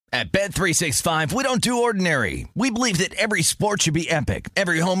At Bet365, we don't do ordinary. We believe that every sport should be epic.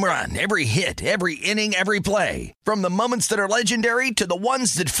 Every home run, every hit, every inning, every play. From the moments that are legendary to the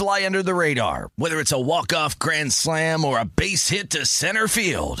ones that fly under the radar. Whether it's a walk-off grand slam or a base hit to center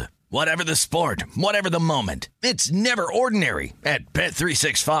field. Whatever the sport, whatever the moment. It's never ordinary at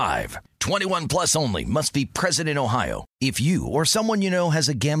Bet365. 21 plus only. Must be present in Ohio. If you or someone you know has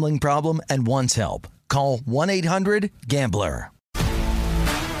a gambling problem and wants help, call 1-800-GAMBLER.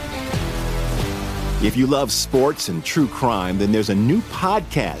 If you love sports and true crime, then there's a new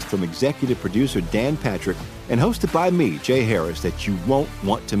podcast from executive producer Dan Patrick and hosted by me, Jay Harris, that you won't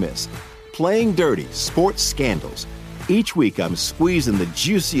want to miss. Playing Dirty: Sports Scandals. Each week, I'm squeezing the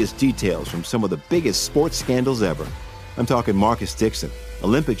juiciest details from some of the biggest sports scandals ever. I'm talking Marcus Dixon,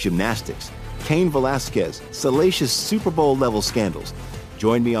 Olympic gymnastics, Cain Velasquez, salacious Super Bowl-level scandals.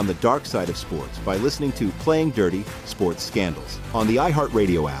 Join me on the dark side of sports by listening to Playing Dirty: Sports Scandals on the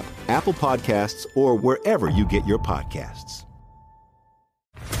iHeartRadio app, Apple Podcasts, or wherever you get your podcasts.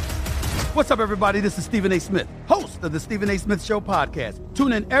 What's up, everybody? This is Stephen A. Smith, host of the Stephen A. Smith Show podcast.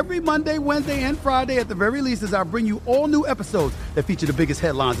 Tune in every Monday, Wednesday, and Friday at the very least as I bring you all new episodes that feature the biggest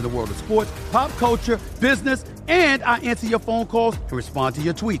headlines in the world of sports, pop culture, business, and I answer your phone calls and respond to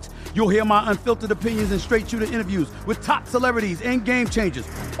your tweets. You'll hear my unfiltered opinions and straight-shooter interviews with top celebrities and game changers.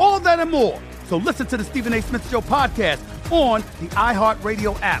 All that and more. So listen to the Stephen A. Smith Show podcast on the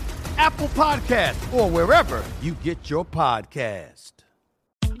iHeartRadio app, Apple Podcasts, or wherever you get your podcast.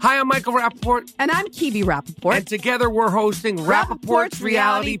 Hi, I'm Michael Rappaport. And I'm Kibi Rappaport. And together we're hosting Rappaport's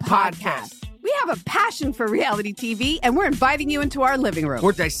Reality Podcast. We have a passion for reality TV, and we're inviting you into our living room.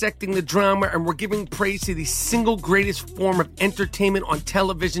 We're dissecting the drama, and we're giving praise to the single greatest form of entertainment on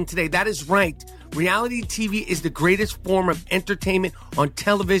television today. That is right. Reality TV is the greatest form of entertainment on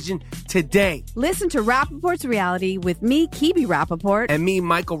television today. Listen to Rappaport's Reality with me, Kibi Rappaport. And me,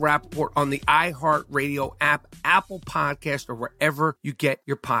 Michael Rappaport, on the iHeartRadio app, Apple Podcast, or wherever you get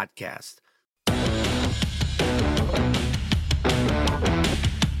your podcast.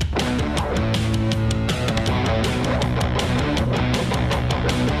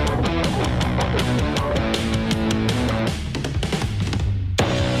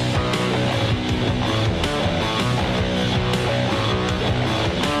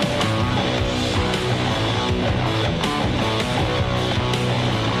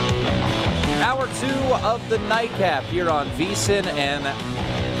 Of the nightcap here on VSiN, and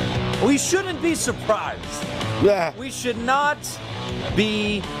we shouldn't be surprised. Yeah. We should not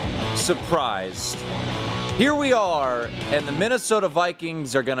be surprised. Here we are, and the Minnesota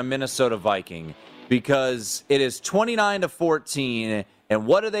Vikings are going to Minnesota Viking because it is 29-14, and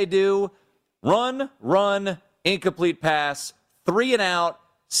what do? Run, incomplete pass, 3 and out.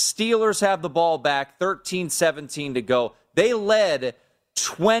 Steelers have the ball back, 13-17 to go. They led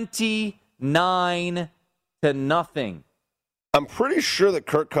 29-0. I'm pretty sure that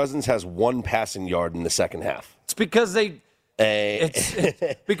Kirk Cousins has 1 passing yard in the second half. It's because it's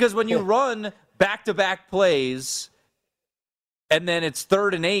because when you run back-to-back plays and then it's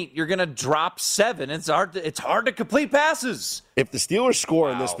 3rd and 8, you're going to drop 7. It's hard to complete passes. If the Steelers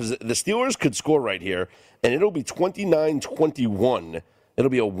score in this position, the Steelers could score right here, and it'll be 29-21. It'll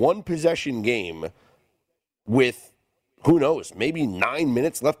be a 1-possession game with, who knows, maybe 9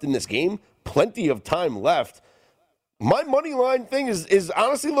 minutes left in this game. Plenty of time left. My money line thing is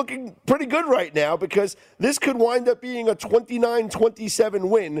honestly looking pretty good right now because this could wind up being a 29-27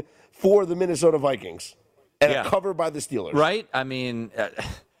 win for the Minnesota Vikings and a cover by the Steelers. Right? I mean,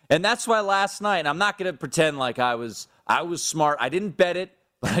 and that's why last night, I'm not going to pretend like I was smart. I didn't bet it,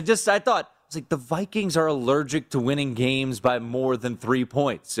 but I thought, it's like the Vikings are allergic to winning games by more than 3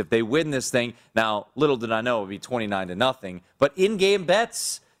 points. If they win this thing, now, little did I know it would be 29-0, but in-game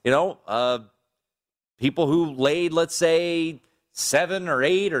bets, people who laid, let's say, 7 or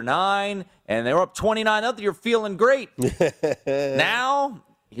 8 or 9, and they were up 29-0, you're feeling great. Now,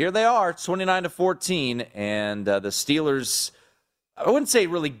 here they are, it's 29-14, and the Steelers, I wouldn't say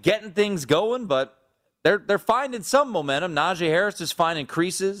really getting things going, but they're finding some momentum. Najee Harris is finding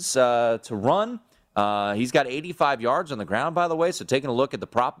creases to run. He's got 85 yards on the ground, by the way, so taking a look at the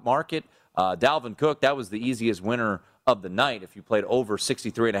prop market, Dalvin Cook, that was the easiest winner of the night. If you played over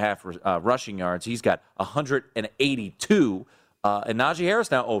 63.5 rushing yards, he's got 182. And Najee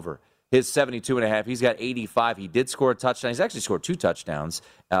Harris now over his 72.5. He's got 85. He did score a touchdown. He's actually scored 2 touchdowns.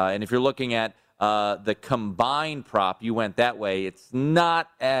 And if you're looking at the combined prop, you went that way. It's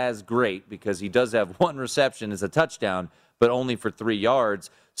not as great because he does have 1 reception as a touchdown, but only for 3 yards.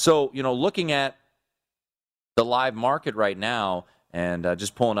 So, looking at the live market right now and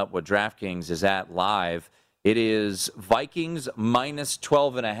just pulling up what DraftKings is at live, It is Vikings minus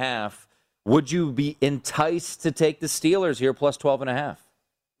 12.5. Would you be enticed to take the Steelers here plus 12.5?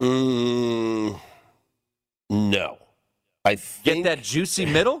 No. I think, get that juicy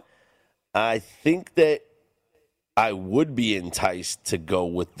middle? I think that I would be enticed to go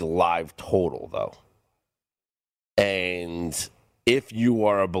with the live total, though. And if you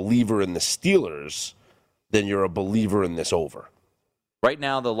are a believer in the Steelers, then you're a believer in this over. Right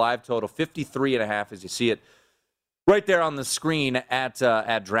now, the live total, 53.5, as you see it right there on the screen at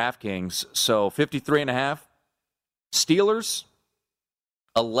DraftKings. So 53.5. Steelers,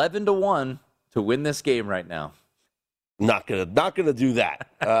 11-1 to win this game right now. Not gonna do that.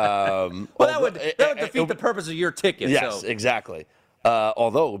 Well, that would defeat the purpose of your ticket. Yes, so. Exactly.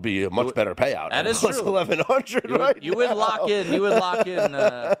 Although it would be a much better payout. That is plus true. 1,100, right? You would lock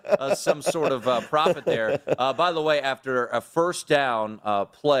in some sort of profit there. By the way, after a first down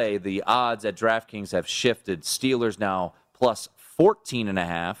play, the odds at DraftKings have shifted. Steelers now plus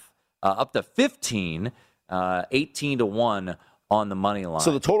 14.5, up to 15, 18-1 on the money line.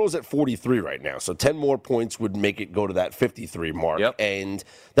 So the total is at 43 right now. So 10 more points would make it go to that 53 mark. Yep. And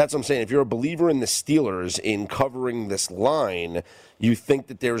that's what I'm saying. If you're a believer in the Steelers in covering this line, you think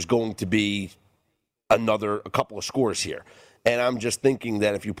that there's going to be a couple of scores here. And I'm just thinking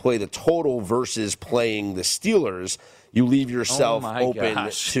that if you play the total versus playing the Steelers, you leave yourself open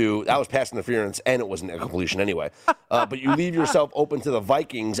to – that was pass interference, and it wasn't a completion anyway. But you leave yourself open to the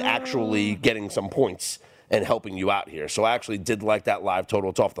Vikings actually getting some points and helping you out here. So I actually did like that live total.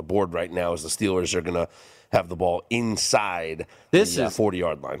 It's off the board right now as the Steelers are going to have the ball inside the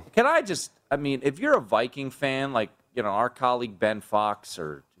 40-yard line. If you're a Viking fan, like, our colleague Ben Fox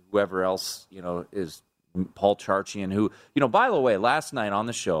or whoever else, is Paul Charchian, who, by the way, last night on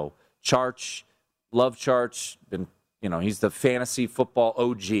the show, love Charch, he's the fantasy football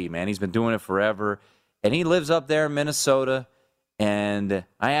OG, man. He's been doing it forever. And he lives up there in Minnesota. And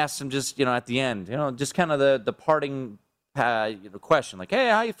I asked him just, at the end, just kind of the parting question, like, hey,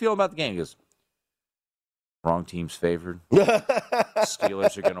 how you feel about the game? He goes, wrong team's favored.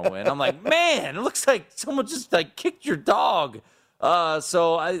 Steelers are going to win. I'm like, man, it looks like someone just kicked your dog.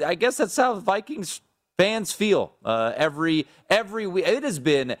 So I guess that's how Vikings fans feel every week. It has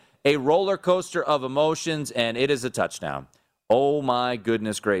been a roller coaster of emotions, and it is a touchdown. Oh, my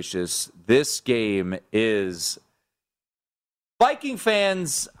goodness gracious. This game is... Viking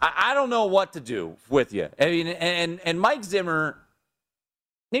fans, I don't know what to do with you. I mean, and Mike Zimmer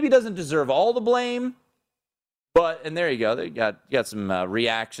maybe doesn't deserve all the blame, and there you go. You got some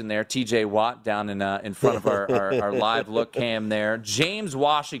reaction there. T.J. Watt down in front of our live look cam there. James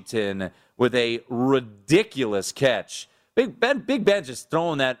Washington with a ridiculous catch. Big Ben just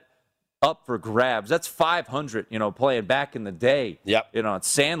throwing that up for grabs. That's 500, playing back in the day. Yep. At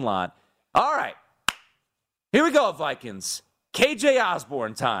Sandlot. All right, here we go, Vikings. KJ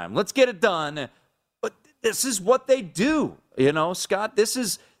Osborne time. Let's get it done. But this is what they do, Scott. This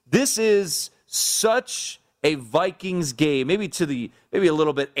is such a Vikings game. Maybe a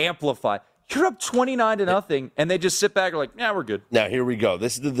little bit amplified. You're up 29-0, and they just sit back and are like, yeah, we're good. Now here we go.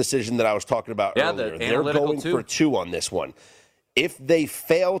 This is the decision that I was talking about earlier. They're going for 2 on this one. If they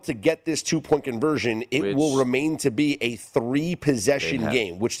fail to get this 2-point conversion, it will remain to be a 3-possession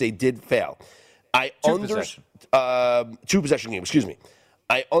game, which they did fail. Two-possession game, excuse me.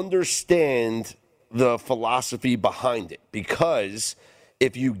 I understand the philosophy behind it because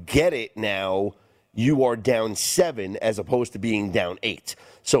if you get it now, you are down 7 as opposed to being down 8.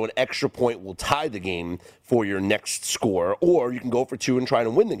 So an extra point will tie the game for your next score, or you can go for 2 and try to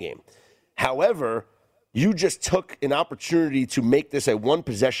win the game. However, you just took an opportunity to make this a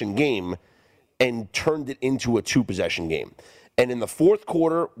 1-possession game and turned it into a 2-possession game. And in the fourth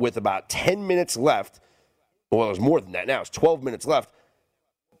quarter, with about 10 minutes left, well, it was more than that now, it's 12 minutes left,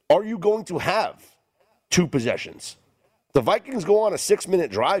 are you going to have 2 possessions? The Vikings go on a 6-minute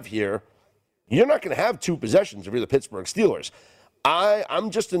drive here. You're not going to have 2 possessions if you're the Pittsburgh Steelers.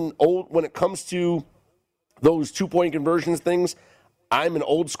 I'm just when it comes to those 2-point conversions things, I'm an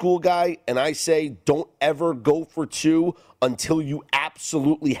old school guy, and I say don't ever go for 2 until you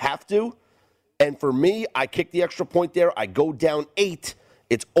absolutely have to. And for me, I kick the extra point there. I go down 8.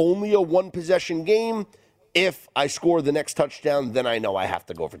 It's only a 1-possession game. If I score the next touchdown, then I know I have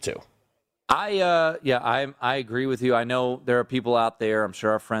to go for 2. I agree with you. I know there are people out there, I'm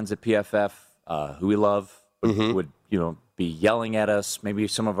sure our friends at PFF who we love would be yelling at us. Maybe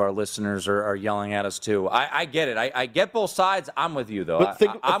some of our listeners are yelling at us too. I get it. I get both sides. I'm with you, though.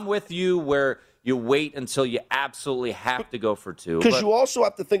 I'm with you where you wait until you absolutely have to go for 2. Because you also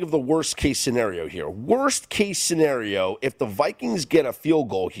have to think of the worst-case scenario here. Worst-case scenario, if the Vikings get a field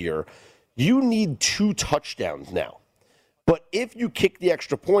goal here, You need 2 touchdowns now. But if you kick the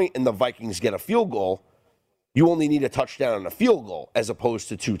extra point and the Vikings get a field goal, you only need a touchdown and a field goal as opposed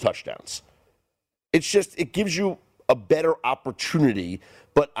to 2 touchdowns. It's just, it gives you a better opportunity,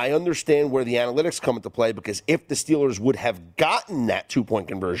 but I understand where the analytics come into play, because if the Steelers would have gotten that 2-point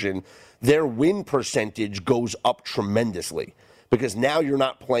conversion, their win percentage goes up tremendously, because now you're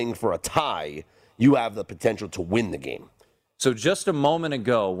not playing for a tie. You have the potential to win the game. So just a moment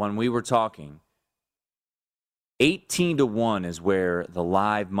ago when we were talking, 18-1 is where the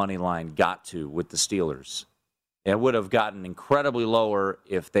live money line got to with the Steelers. It would have gotten incredibly lower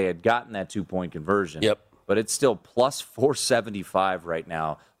if they had gotten that 2-point conversion. Yep. But it's still plus 475 right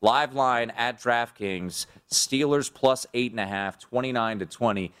now. Live line at DraftKings, Steelers plus 8.5,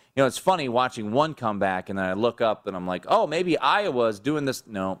 29-20. You know, it's funny watching one come back, and then I look up and I'm like, oh, maybe Iowa's doing this.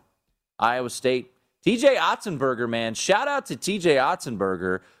 No, Iowa State. TJ Otzenberger, man. Shout out to TJ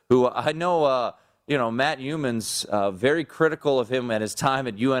Otzenberger, who I know, Matt Human's very critical of him at his time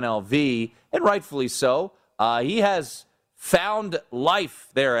at UNLV, and rightfully so. He has found life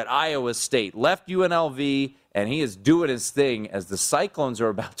there at Iowa State, left UNLV, and he is doing his thing as the Cyclones are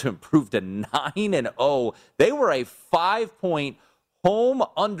about to improve to 9-0. They were a 5-point home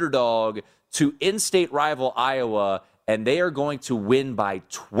underdog to in-state rival Iowa, and they are going to win by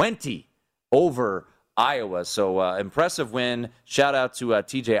 20 over Iowa. So impressive win. Shout out to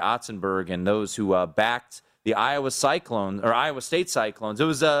TJ Otzenberg and those who backed the Iowa State Cyclones. It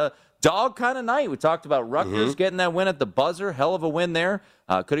was a dog kind of night. We talked about Rutgers getting that win at the buzzer. Hell of a win there.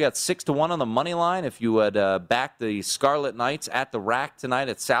 Could have got 6-1 on the money line if you had backed the Scarlet Knights at the rack tonight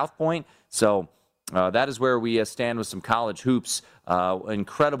at South Point. So that is where we stand with some college hoops.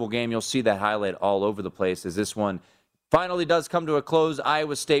 Incredible game. You'll see that highlight all over the place as this one finally does come to a close.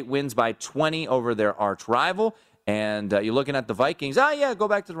 Iowa State wins by 20 over their arch rival. And you're looking at the Vikings. Go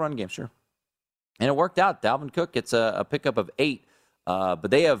back to the run game, sure. And it worked out. Dalvin Cook gets a pickup of 8. But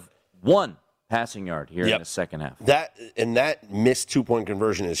they have 1 passing yard here in the second half. That missed 2-point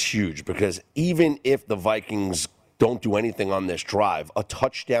conversion is huge, because even if the Vikings don't do anything on this drive, a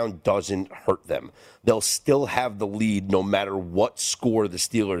touchdown doesn't hurt them. They'll still have the lead no matter what score the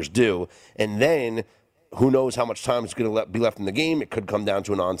Steelers do. And then who knows how much time is going to be left in the game. It could come down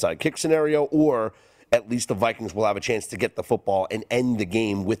to an onside kick scenario, or at least the Vikings will have a chance to get the football and end the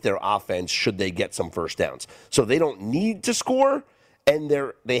game with their offense should they get some first downs. So they don't need to score, and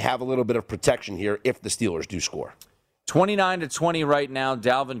they have a little bit of protection here if the Steelers do score. 29-20 right now.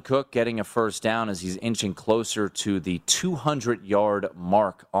 Dalvin Cook getting a first down as he's inching closer to the 200-yard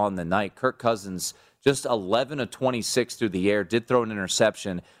mark on the night. Kirk Cousins just 11 of 26 through the air, did throw an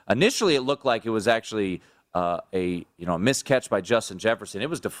interception. Initially, it looked like it was actually a missed catch by Justin Jefferson. It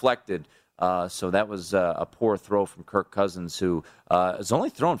was deflected, so that was a poor throw from Kirk Cousins, who has only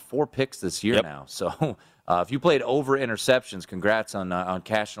thrown 4 picks this year now. So if you played over interceptions, congrats on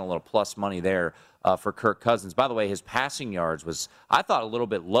cashing a little plus money there for Kirk Cousins. By the way, his passing yards was, I thought, a little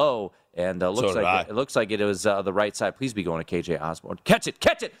bit low, and it looks like it was the right side. Please be going to KJ Osborne. Catch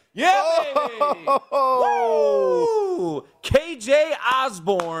it! Yeah, baby! Woo! KJ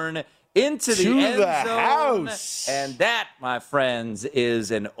Osborne into the end zone. House. And that, my friends,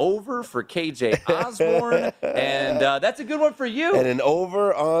 is an over for KJ Osborne. And that's a good one for you. And an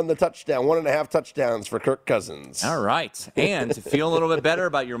over on the touchdown. 1.5 touchdowns for Kirk Cousins. All right. And to feel a little bit better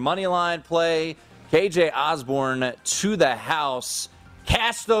about your money line play, KJ Osborne to the house.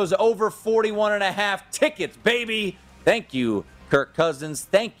 Cash those over 41.5 tickets, baby. Thank you, Kirk Cousins.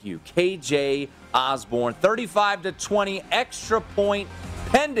 Thank you, KJ Osborne. 35-20, extra point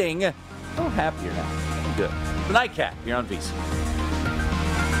pending. A little happier now. I'm good. The Nightcap here on VSiN.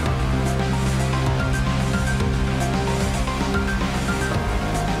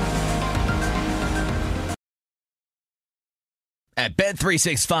 At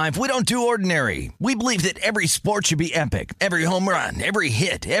Bet365, we don't do ordinary. We believe that every sport should be epic. Every home run, every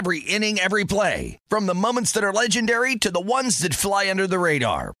hit, every inning, every play. From the moments that are legendary to the ones that fly under the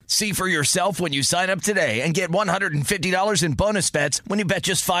radar. See for yourself when you sign up today and get $150 in bonus bets when you bet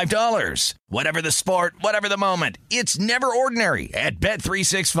just $5. Whatever the sport, whatever the moment, it's never ordinary at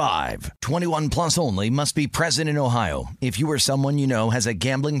Bet365. 21 plus only. Must be present in Ohio. If you or someone you know has a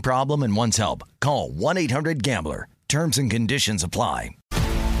gambling problem and wants help, call 1-800-GAMBLER. Terms and conditions apply.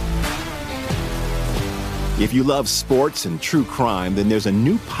 If you love sports and true crime, then there's a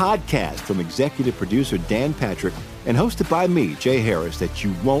new podcast from executive producer Dan Patrick and hosted by me, Jay Harris, that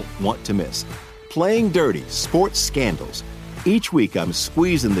you won't want to miss. Playing Dirty: Sports Scandals. Each week, I'm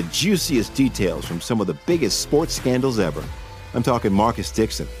squeezing the juiciest details from some of the biggest sports scandals ever. I'm talking Marcus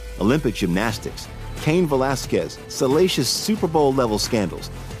Dixon, Olympic gymnastics, Cain Velasquez, salacious Super Bowl-level scandals.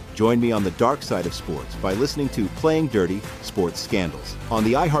 Join me on the dark side of sports by listening to Playing Dirty Sports Scandals on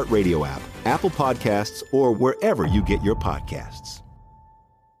the iHeartRadio app, Apple Podcasts, or wherever you get your podcasts.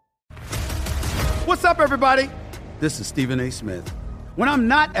 What's up, everybody? This is Stephen A. Smith. When I'm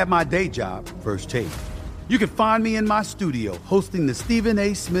not at my day job, First Take, you can find me in my studio hosting the Stephen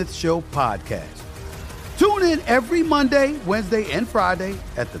A. Smith Show podcast. Tune in every Monday, Wednesday, and Friday,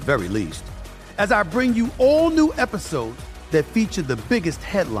 at the very least, as I bring you all new episodes that feature the biggest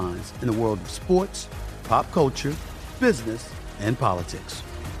headlines in the world of sports, pop culture, business, and politics.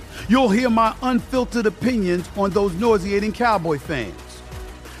 You'll hear my unfiltered opinions on those nauseating Cowboy fans,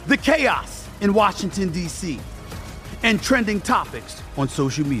 the chaos in Washington, D.C., and trending topics on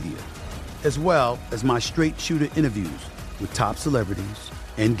social media, as well as my straight shooter interviews with top celebrities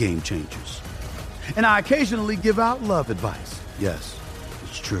and game changers. And I occasionally give out love advice. Yes,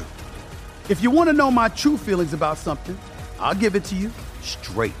 it's true. If you want to know my true feelings about something, I'll give it to you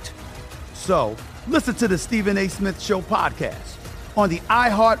straight. So listen to the Stephen A. Smith Show podcast on the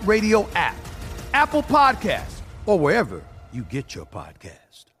iHeartRadio app, Apple Podcasts, or wherever you get your podcast.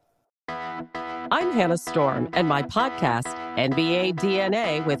 I'm Hannah Storm, and my podcast, NBA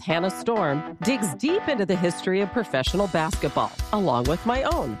DNA with Hannah Storm, digs deep into the history of professional basketball, along with my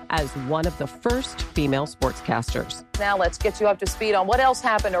own, as one of the first female sportscasters. Now let's get you up to speed on what else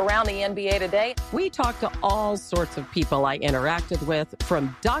happened around the NBA today. We talk to all sorts of people I interacted with,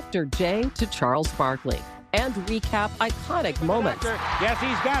 from Dr. J to Charles Barkley, and recap iconic moments. Yes,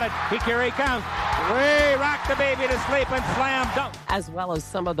 he's got it. Here he comes. Ray rocked the baby to sleep and slam dunk. As well as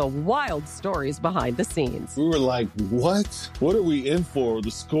some of the wild stories behind the scenes. We were like, what? What are we in for?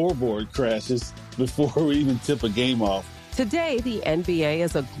 The scoreboard crashes before we even tip a game off. Today, the NBA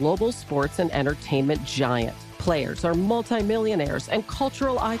is a global sports and entertainment giant. Players are multimillionaires and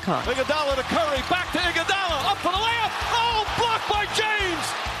cultural icons. Iguodala to Curry, back to Iguodala, up for the layup. Oh, blocked by James.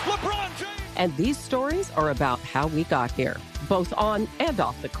 LeBron James. And these stories are about how we got here, both on and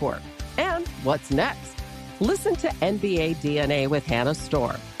off the court. And what's next? Listen to NBA DNA with Hannah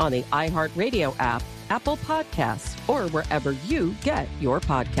Storm on the iHeartRadio app, Apple Podcasts, or wherever you get your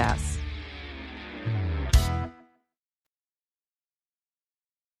podcasts.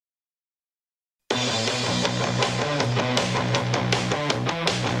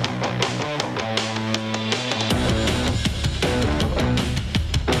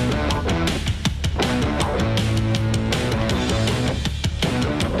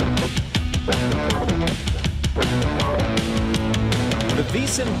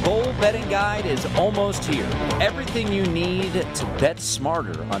 VSiN Bowl Betting Guide is almost here. Everything you need to bet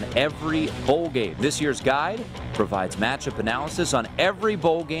smarter on every bowl game. This year's guide provides matchup analysis on every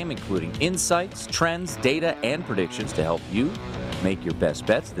bowl game, including insights, trends, data, and predictions to help you make your best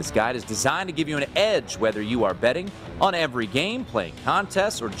bets. This guide is designed to give you an edge whether you are betting on every game, playing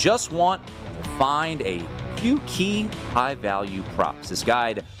contests, or just want to find a few key high-value props. This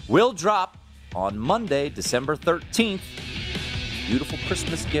guide will drop on Monday, December 13th. Beautiful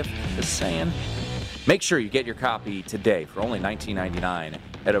Christmas gift, just saying. Make sure you get your copy today for only $19.99.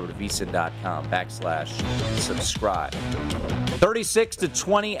 Head over to vsin.com/subscribe.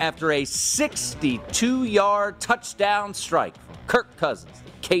 36-20 after a 62-yard touchdown strike from Kirk Cousins.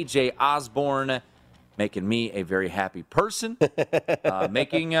 KJ Osborne making me a very happy person.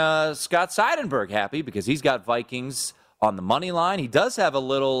 Making Scott Seidenberg happy because he's got Vikings on the money line. He does have a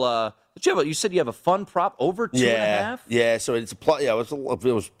little... you said you have a fun prop over 2.5? Yeah, so it's it was a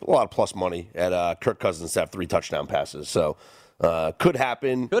lot of plus money at Kirk Cousins to have 3 touchdown passes. So could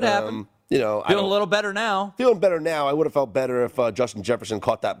happen. Could happen. Feeling a little better now. Feeling better now. I would have felt better if Justin Jefferson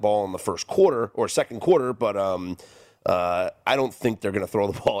caught that ball in the first quarter or second quarter, but I don't think they're going to throw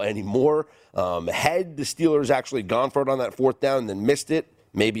the ball anymore. Had the Steelers actually gone for it on that 4th down and then missed it,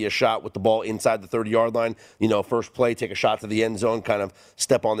 maybe a shot with the ball inside the 30-yard line. First play, take a shot to the end zone, kind of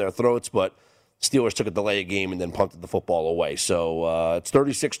step on their throats. But Steelers took a delay game and then punted the football away. So it's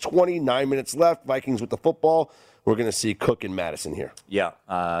 36-20, 9 minutes left. Vikings with the football. We're going to see Cook and Madison here. Yeah.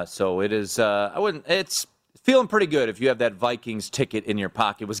 So it is. It's feeling pretty good if you have that Vikings ticket in your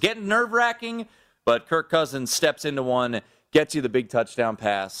pocket. It was getting nerve-wracking, but Kirk Cousins steps into one, gets you the big touchdown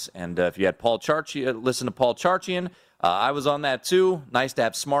pass. And if you had Paul Charchian, listen to Paul Charchian. I was on that too. Nice to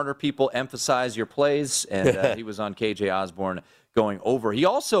have smarter people emphasize your plays, and he was on KJ Osborne going over. He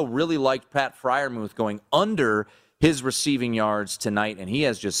also really liked Pat Freiermuth going under his receiving yards tonight, and he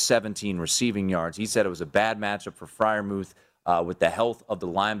has just 17 receiving yards. He said it was a bad matchup for Freiermuth with the health of the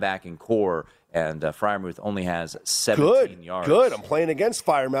linebacking core, and Freiermuth only has 17 yards. Good. I'm playing against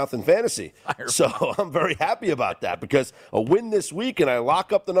Firemouth in fantasy. So I'm very happy about that because a win this week, and I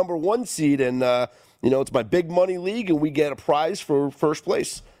lock up the number 1 seed, and it's my big money league, and we get a prize for first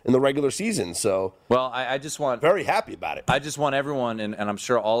place in the regular season. So, well, I just want very happy about it. I just want everyone, and I'm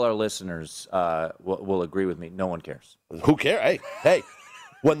sure all our listeners will agree with me. No one cares. Who cares? Hey,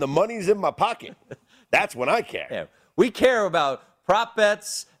 when the money's in my pocket, that's when I care. Yeah, we care about prop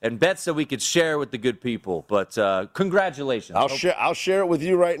bets and bets that we could share with the good people. But congratulations. I'll share it with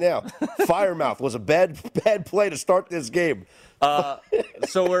you right now. Firemouth was a bad play to start this game.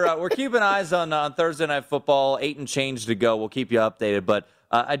 So we're keeping eyes on Thursday Night Football. 8 and change to go. We'll keep you updated. But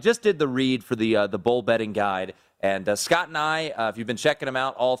I just did the read for the bowl betting guide, and Scott and I, if you've been checking them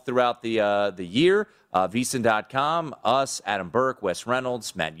out all throughout the year, VSiN.com, us, Adam Burke, Wes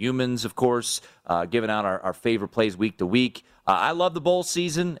Reynolds, Matt Humans, of course, giving out our favorite plays week to week. I love the bowl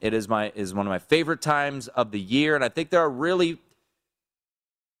season. It is one of my favorite times of the year, and I think there are really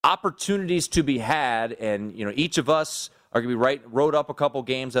opportunities to be had. And each of us are going to be wrote up a couple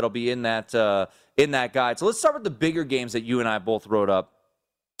games that'll be in that guide. So let's start with the bigger games that you and I both wrote up.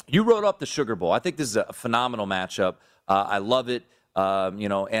 You wrote up the Sugar Bowl. I think this is a phenomenal matchup. I love it.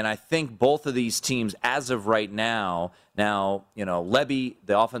 And I think both of these teams, as of right now, Lebby,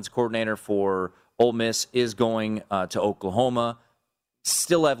 the offense coordinator for Ole Miss, is going to Oklahoma.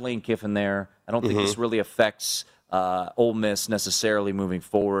 Still have Lane Kiffin there. I don't think this really affects Ole Miss necessarily moving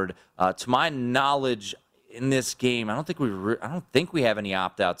forward. To my knowledge, in this game, I don't think we have any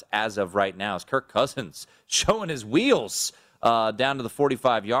opt-outs as of right now. It's Kirk Cousins showing his wheels down to the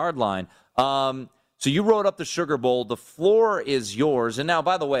 45-yard line. So you wrote up the Sugar Bowl. The floor is yours. And now,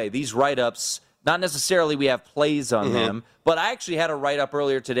 by the way, these write-ups, not necessarily we have plays on them, but I actually had a write-up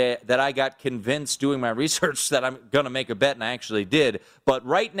earlier today that I got convinced doing my research that I'm going to make a bet, and I actually did. But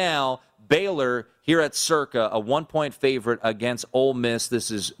right now, Baylor here at Circa, a 1-point favorite against Ole Miss. This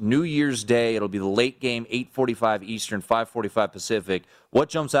is New Year's Day. It'll be the late game, 8:45 Eastern, 5:45 Pacific. What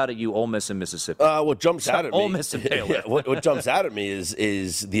jumps out at you, Ole Miss and Mississippi? What jumps out at me? Ole Miss and Baylor. Yeah, what jumps out at me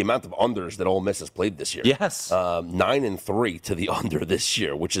is the amount of unders that Ole Miss has played this year. Yes, 9-3 to the under this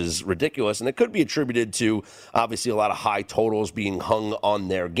year, which is ridiculous, and it could be attributed to obviously a lot of high totals being hung on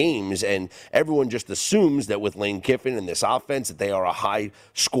their games, and everyone just assumes that with Lane Kiffin and this offense that they are a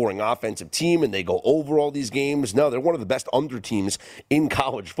high-scoring offensive team and they go over all these games. No, they're one of the best under teams in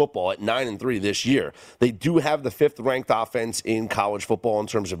college football at 9-3 this year. They do have the 5th-ranked offense in college football in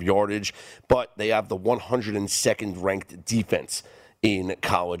terms of yardage, but they have the 102nd ranked defense in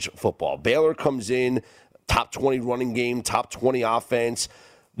college football. Baylor comes in, top 20 running game, top 20 offense.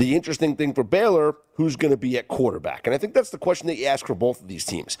 The interesting thing for Baylor, who's going to be at quarterback? And I think that's the question that you ask for both of these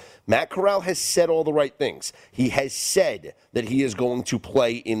teams. Matt Corral has said all the right things. He has said that he is going to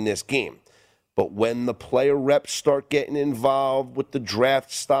play in this game. But when the player reps start getting involved with the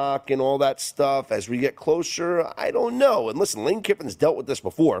draft stock and all that stuff, as we get closer, I don't know. And listen, Lane Kiffin's dealt with this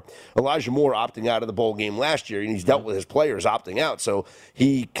before. Elijah Moore opting out of the bowl game last year, and he's dealt with his players opting out, so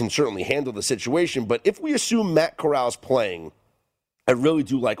he can certainly handle the situation. But if we assume Matt Corral's playing, I really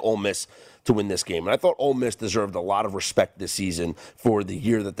do like Ole Miss to win this game. And I thought Ole Miss deserved a lot of respect this season for the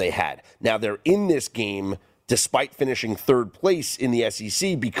year that they had. Now, they're in this game despite finishing 3rd place in the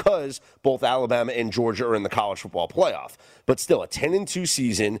SEC because both Alabama and Georgia are in the college football playoff. But still, a 10-2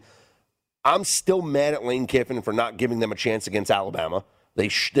 season. I'm still mad at Lane Kiffin for not giving them a chance against Alabama.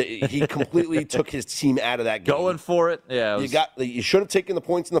 He completely took his team out of that game. Going for it. Yeah. You should have taken the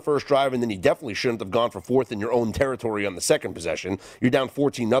points in the first drive, and then you definitely shouldn't have gone for 4th in your own territory on the second possession. You're down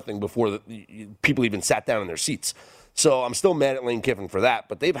 14-0 before people even sat down in their seats. So I'm still mad at Lane Kiffin for that,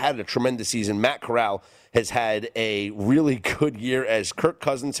 but they've had a tremendous season. Matt Corral has had a really good year as Kirk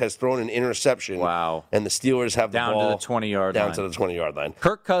Cousins has thrown an interception. Wow. And the Steelers have the ball down to the 20-yard line. Down to the 20-yard line.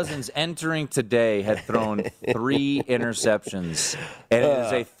 Kirk Cousins entering today had thrown 3 interceptions. And it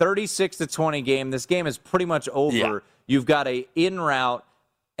is a 36-20 game. This game is pretty much over. Yeah. You've got a in route,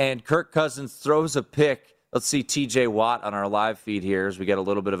 and Kirk Cousins throws a pick. Let's see TJ Watt on our live feed here as we get a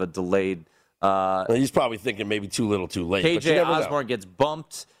little bit of a delayed. He's probably thinking maybe too little too late. KJ Osborne gets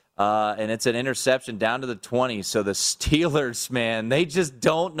bumped. And it's an interception down to the 20. So the Steelers, man, they just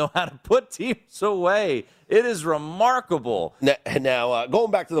don't know how to put teams away. It is remarkable. Now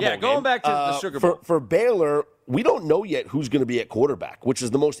going back to the bowl game. Going back to the Sugar Bowl. For Baylor, we don't know yet who's going to be at quarterback, which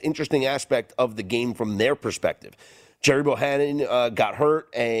is the most interesting aspect of the game from their perspective. Jerry Bohannon got hurt,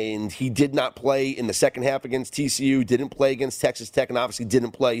 and he did not play in the second half against TCU, didn't play against Texas Tech, and obviously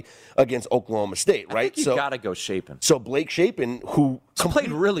didn't play against Oklahoma State, right? I think you got to go Shapen. So Blake Shapen, who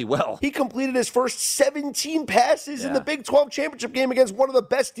played really well. He completed his first 17 passes in the Big 12 championship game against one of the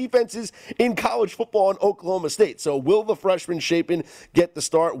best defenses in college football in Oklahoma State. So will the freshman Shapen get the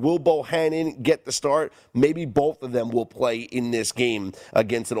start? Will Bohannon get the start? Maybe both of them will play in this game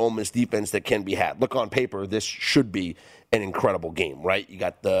against an Ole Miss defense that can be had. Look, on paper, this should be an incredible game, right? You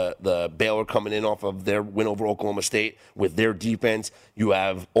got the Baylor coming in off of their win over Oklahoma State with their defense. You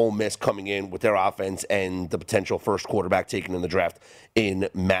have Ole Miss coming in with their offense and the potential first quarterback taken in the draft in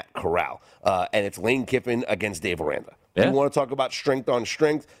Matt Corral. And it's Lane Kiffin against Dave Aranda. Yeah. You want to talk about strength on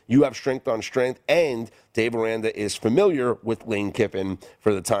strength, you have strength on strength, and Dave Aranda is familiar with Lane Kiffin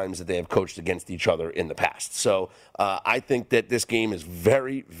for the times that they have coached against each other in the past. So I think that this game is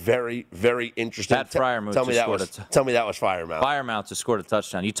very, very, very interesting. Pat Freiermuth tell me that was Freiermuth. Freiermuth just scored a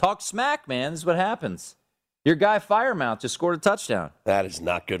touchdown. You talk smack, man. This is what happens. Your guy Freiermuth just scored a touchdown. That is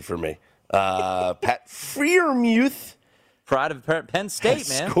not good for me. Pat Freiermuth, pride of Penn State,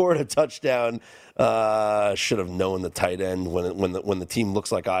 man, scored a touchdown. Should have known the tight end when the team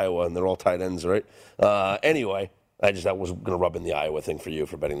looks like Iowa and they're all tight ends, right? Anyway, that was going to rub in the Iowa thing for you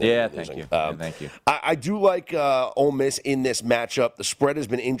for betting. Thank you. Thank you. I do like Ole Miss in this matchup. The spread has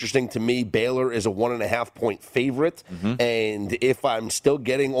been interesting to me. Baylor is a 1.5-point favorite, and if I'm still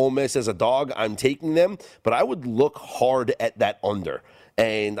getting Ole Miss as a dog, I'm taking them. But I would look hard at that under.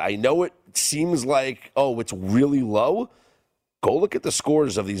 And I know it seems like, it's really low. Go look at the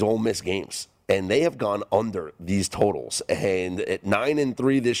scores of these Ole Miss games. And they have gone under these totals. And at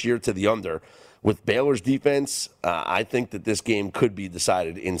 9-3 this year to the under, with Baylor's defense, I think that this game could be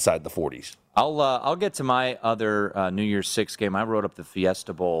decided inside the 40s. I'll get to my other New Year's Six game. I wrote up the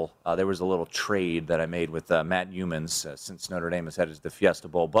Fiesta Bowl. There was a little trade that I made with Matt Humans since Notre Dame has headed to the Fiesta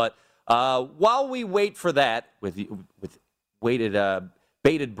Bowl. But while we wait for that with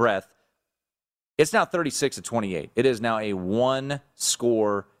bated breath, it's now 36-28. It is now a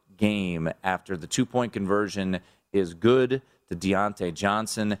one-score game after the 2-point conversion is good to Deontay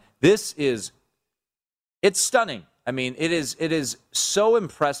Johnson. It's stunning. I mean, it is so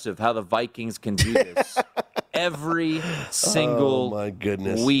impressive how the Vikings can do this every single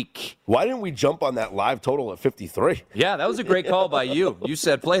week. Why didn't we jump on that live total at 53? Yeah, that was a great call by you. You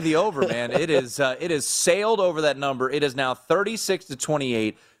said play the over, man. It is sailed over that number. It is now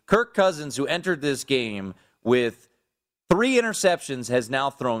 36-28. Kirk Cousins, who entered this game with 3 interceptions, has now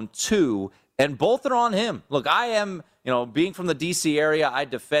thrown 2, and both are on him. Look, I am, being from the D.C. area, I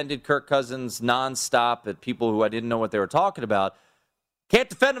defended Kirk Cousins nonstop at people who I didn't know what they were talking about. Can't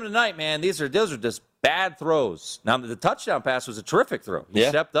defend him tonight, man. Those are just bad throws. Now, the touchdown pass was a terrific throw. He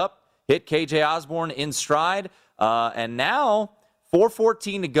stepped up, hit K.J. Osborne in stride, and now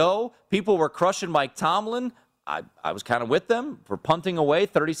 4:14 to go. People were crushing Mike Tomlin. I was kind of with them for punting away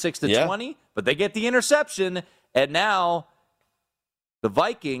 36-20, but they get the interception. And now the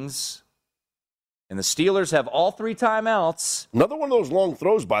Vikings and the Steelers have all 3 timeouts. Another one of those long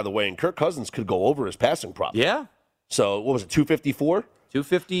throws, by the way, and Kirk Cousins could go over his passing prop. Yeah. So what was it, 254?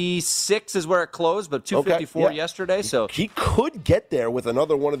 256 is where it closed, but 254 yesterday. So he could get there with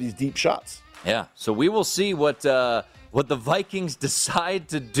another one of these deep shots. Yeah. So we will see what the Vikings decide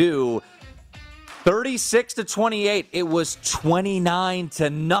to do. 36-28. It was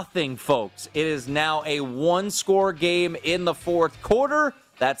 29-0, folks. It is now a one-score game in the fourth quarter.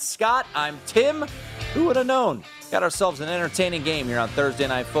 That's Scott. I'm Tim. Who would have known? Got ourselves an entertaining game here on Thursday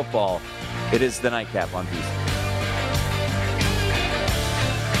Night Football. It is the Nightcap on VSiN.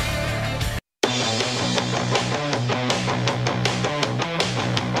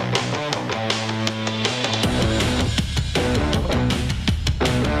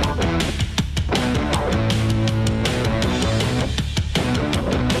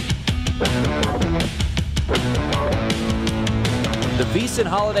 VSiN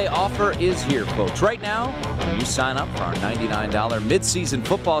holiday offer is here, folks. Right now, when you sign up for our $99 midseason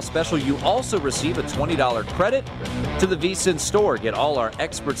football special, you also receive a $20 credit to the VSiN store. Get all our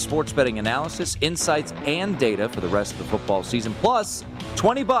expert sports betting analysis, insights, and data for the rest of the football season, plus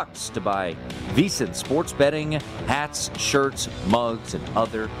 $20 to buy VSiN sports betting hats, shirts, mugs, and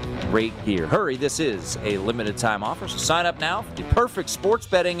other great gear. Hurry, this is a limited time offer, so sign up now for the perfect sports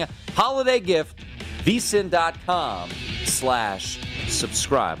betting holiday gift.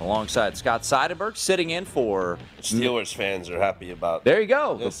 VSiN.com/subscribe. Alongside Scott Seidenberg, sitting in for Steelers fans are happy about. There you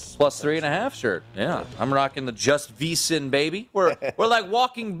go, the +3.5 shirt. Yeah, I'm rocking the Just VSiN baby. We're like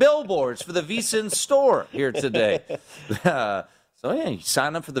walking billboards for the VSiN store here today. So, yeah, you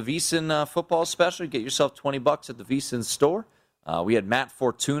sign up for the VSiN football special. You get yourself $20 at the VSiN store. We had Matt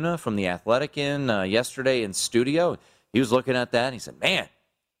Fortuna from The Athletic in yesterday in studio. He was looking at that, and he said, man,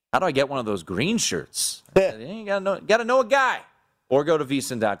 how do I get one of those green shirts? I said, you got to know a guy. Or go to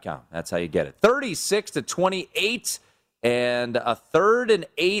VSiN.com. That's how you get it. 36-28, and a 3rd and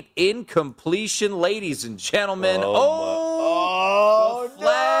 8 incompletion, ladies and gentlemen. The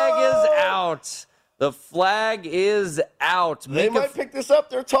flag is out. The flag is out. They might pick this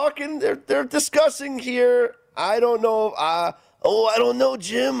up. They're talking. They're discussing here. I don't know. I don't know,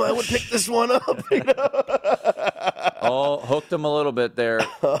 Jim. I would pick this one up. Hooked him a little bit there,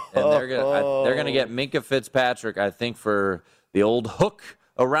 and they're gonna get Minkah Fitzpatrick, I think, for the old hook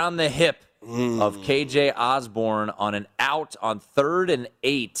around the hip of KJ Osborne on an out on 3rd and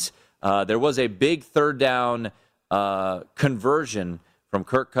 8. There was a big 3rd down conversion from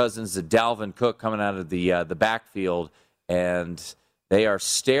Kirk Cousins to Dalvin Cook coming out of the backfield, and they are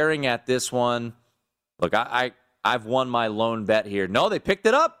staring at this one. Look, I've won my lone bet here. No, they picked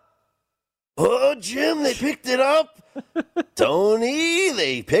it up. Oh, Jim, they picked it up. Tony,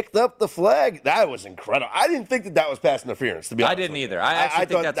 they picked up the flag. That was incredible. I didn't think that was pass interference, to be honest. I didn't either. I actually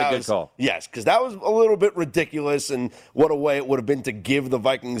think that's a good call. Yes, because that was a little bit ridiculous, and what a way it would have been to give the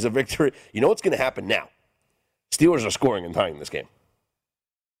Vikings a victory. You know what's going to happen now? Steelers are scoring and tying this game.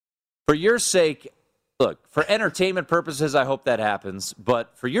 For your sake, look, for entertainment purposes, I hope that happens.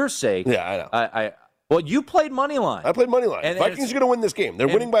 But for your sake, yeah, I know. Well, you played money line. I played money line. And Vikings are going to win this game. They're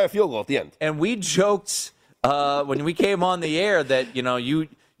winning by a field goal at the end. And we joked when we came on the air that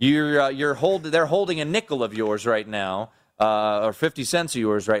they're holding a nickel of yours right now, or 50 cents of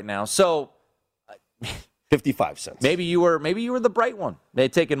yours right now. So 55 cents. Maybe you were the bright one. They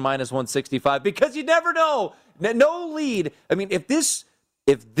had taken minus 165 because you never know. No lead. I mean, if this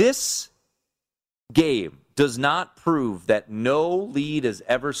game does not prove that no lead is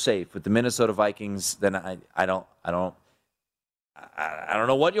ever safe with the Minnesota Vikings, then I don't know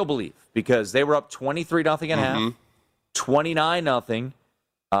what you'll believe, because they were up 23-0 at half,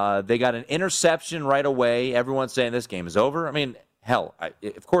 29-0. They got an interception right away. Everyone's saying this game is over. I mean, hell,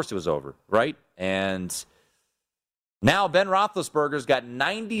 of course it was over, right? And now Ben Roethlisberger's got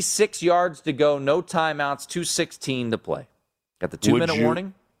 96 yards to go, no timeouts, 2:16 to play. Got the 2-minute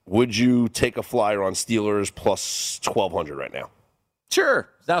warning. Would you take a flyer on Steelers plus 1,200 right now? Sure.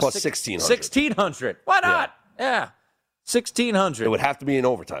 Now plus 1,600. 1,600. Why not? Yeah. 1,600. It would have to be in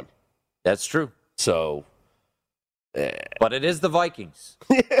overtime. That's true. So. But it is the Vikings.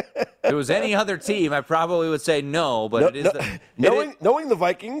 If it was any other team, I probably would say no, but knowing the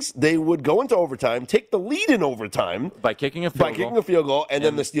Vikings, they would go into overtime, take the lead in overtime by kicking a field goal, and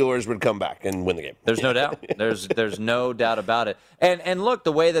then the Steelers would come back and win the game. There's no doubt. There's no doubt about it. And look,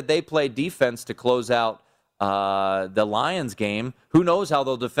 the way that they play defense to close out the Lions game, who knows how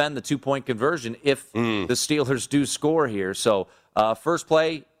they'll defend the 2-point conversion if the Steelers do score here. So first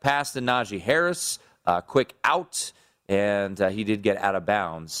play, pass to Najee Harris, quick out, and he did get out of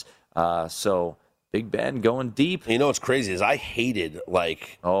bounds. So Big Ben going deep. You know what's crazy is I hated flag.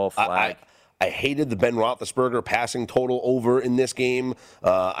 I hated the Ben Roethlisberger passing total over in this game.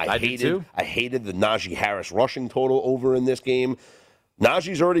 I hated the Najee Harris rushing total over in this game.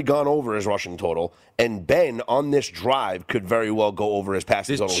 Najee's already gone over his rushing total, and Ben on this drive could very well go over his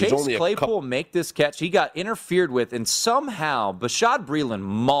passing total. Did Chase Claypool make this catch? He got interfered with, and somehow Bashaud Breeland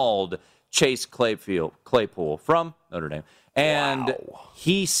mauled Chase Claypool from Notre Dame, and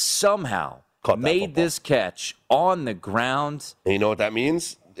he somehow made this catch on the ground. And you know what that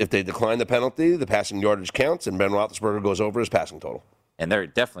means? If they decline the penalty, the passing yardage counts, and Ben Roethlisberger goes over his passing total. And they're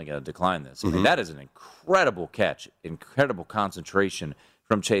definitely going to decline this. I mean, that is an incredible catch, incredible concentration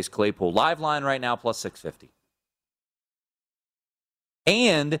from Chase Claypool. Live line right now, plus 650.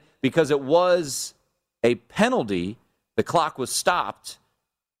 And because it was a penalty, the clock was stopped.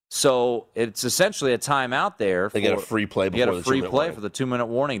 So it's essentially a timeout there. They get a free play before the 2-minute warning. They get a free play for the 2-minute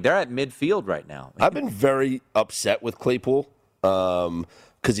warning. They're at midfield right now. I've been very upset with Claypool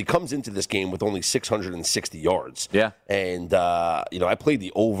because he comes into this game with only 660 yards. Yeah. And, I played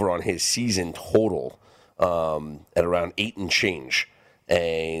the over on his season total at around 8 and change.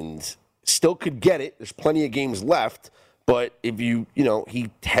 And still could get it. There's plenty of games left. But if he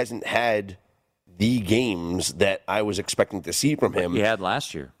hasn't had the games that I was expecting to see from him. He had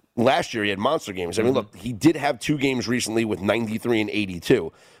last year. Last year, he had monster games. I mean, look, he did have 2 games recently with 93 and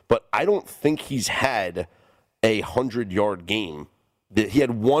 82, but I don't think he's had a 100-yard game. He has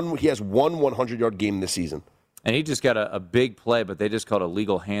one 100-yard game this season. And he just got a big play, but they just called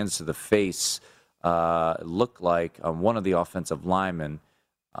illegal hands to the face. It looked like on one of the offensive linemen.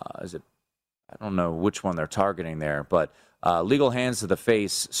 I don't know which one they're targeting there, but legal hands to the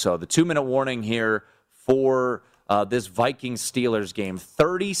face. So the 2-minute warning here for this Vikings-Steelers game,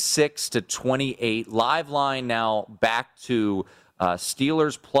 36-28. Live line now back to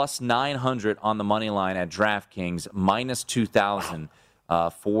Steelers plus 900 on the money line at DraftKings, minus 2,000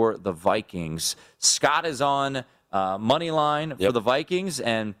 for the Vikings. Scott is on money line for the Vikings,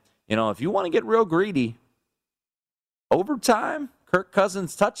 and if you want to get real greedy, overtime, Kirk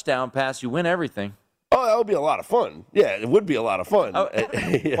Cousins touchdown pass, you win everything. Oh, that would be a lot of fun. Yeah, it would be a lot of fun.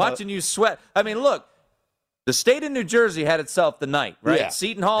 Watching you sweat. I mean, look, the state of New Jersey had itself the night, right? Yeah.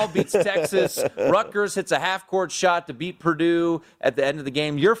 Seton Hall beats Texas. Rutgers hits a half-court shot to beat Purdue at the end of the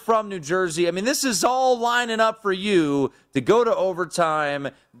game. You're from New Jersey. I mean, this is all lining up for you to go to overtime,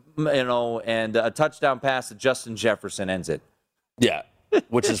 and a touchdown pass to Justin Jefferson ends it. Yeah,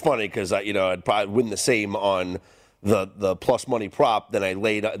 which is funny because I'd probably win the same on the plus money prop than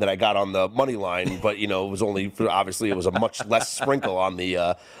I got on the money line, but it was only obviously it was a much less sprinkle on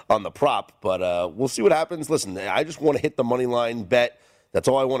the prop, but we'll see what happens. Listen, I just want to hit the money line bet. That's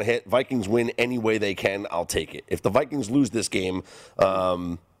all I want to hit. Vikings win any way they can. I'll take it. If the Vikings lose this game,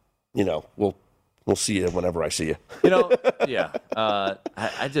 we'll see you whenever I see you. Yeah.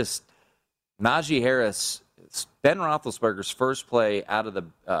 I just Najee Harris, Ben Roethlisberger's first play out of the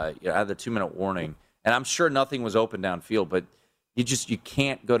 2-minute warning. And I'm sure nothing was open downfield, but you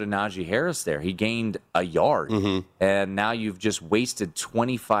can't go to Najee Harris there. He gained a yard, and now you've just wasted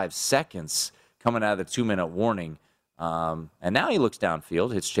 25 seconds coming out of the 2-minute warning. And now he looks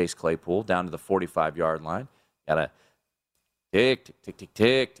downfield, hits Chase Claypool down to the 45-yard line. Got to tick, tick, tick, tick,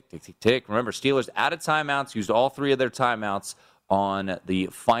 tick, tick, tick, tick, tick. Remember, Steelers out of timeouts, used all 3 of their timeouts on the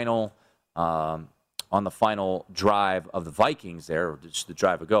final drive of the Vikings there, or just the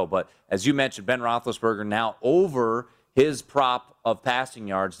drive ago. But as you mentioned, Ben Roethlisberger now over his prop of passing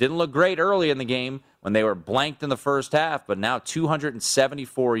yards. Didn't look great early in the game when they were blanked in the first half, but now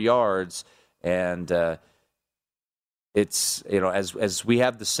 274 yards. And it's, as we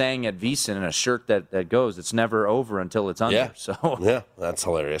have the saying at VSiN in a shirt that goes, it's never over until it's under. Yeah. So yeah, that's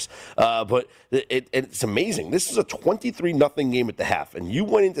hilarious. But it's amazing. This is a 23-0 game at the half, and you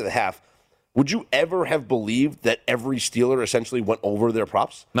went into the half. Would you ever have believed that every Steeler essentially went over their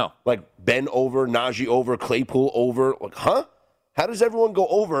props? No. Like Ben over, Najee over, Claypool over. Like, huh? How does everyone go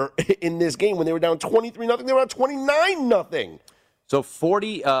over in this game when they were down 23-0? They were down 29-0. So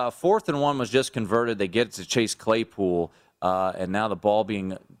 4th and 1 was just converted. They get to Chase Claypool, and now the ball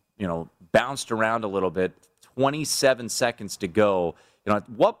being, bounced around a little bit. 27 seconds to go. At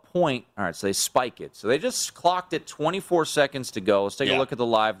what point, all right, so they spike it. So they just clocked it, 24 seconds to go. Let's take a look at the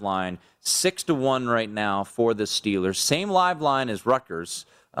live line. 6-1 right now for the Steelers. Same live line as Rutgers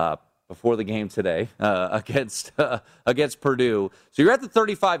before the game today against Purdue. So you're at the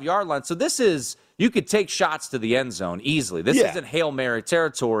 35-yard line. So this is, you could take shots to the end zone easily. This isn't Hail Mary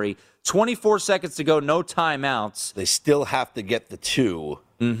territory. 24 seconds to go, no timeouts. They still have to get the 2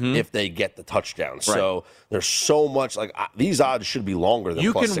 if they get the touchdown. Right. So there's so much, these odds should be longer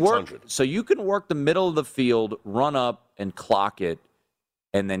than plus 600. So you can work the middle of the field, run up and clock it,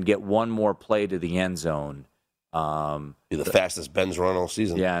 and then get one more play to the end zone. Be the fastest Ben's run all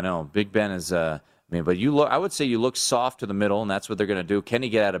season. Yeah, I know. Big Ben is, but I would say you look soft to the middle, and that's what they're going to do. Can he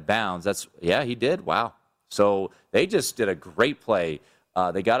get out of bounds? He did. Wow. So they just did a great play.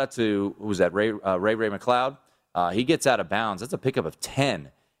 They got it to, who was that, Ray McLeod? He gets out of bounds. That's a pickup of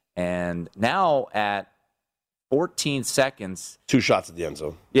 10. And now at 14 seconds. 2 shots at the end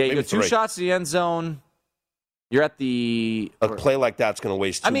zone. Yeah, you go 2 shots at the end zone. You're at the... A play like that's going to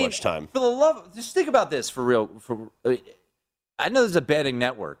waste too much time. For the love... Just think about this for real. I know there's a betting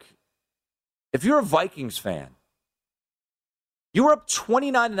network. If you're a Vikings fan, you were up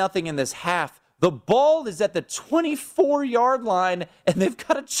 29-0 in this half. The ball is at the 24-yard line, and they've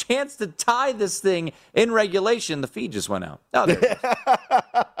got a chance to tie this thing in regulation. The feed just went out. Oh, there it is.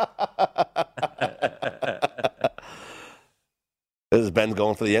 This is Ben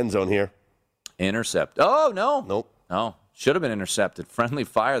going for the end zone here. Intercept. Oh, no. Nope. No. Should have been intercepted. Friendly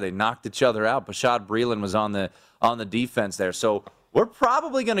fire. They knocked each other out. Bashad Breeland was on the defense there. So we're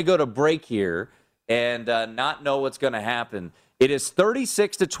probably going to go to break here and not know what's going to happen. It is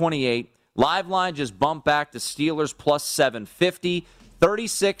 36-28. Live line just bumped back to Steelers plus 750.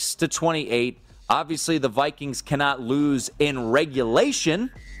 36-28. Obviously, the Vikings cannot lose in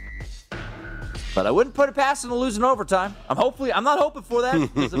regulation. But I wouldn't put it past them to lose in overtime. I'm not hoping for that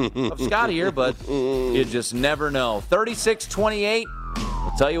because of Scotty here, but you just never know. 36-28.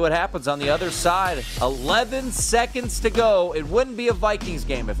 We'll tell you what happens on the other side. 11 seconds to go. It wouldn't be a Vikings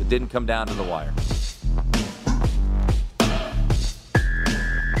game if it didn't come down to the wire.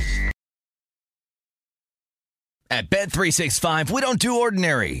 At Bet365, we don't do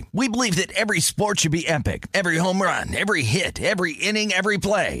ordinary. We believe that every sport should be epic. Every home run, every hit, every inning, every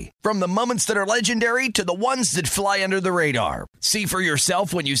play. From the moments that are legendary to the ones that fly under the radar. See for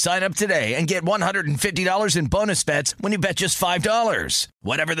yourself when you sign up today and get $150 in bonus bets when you bet just $5.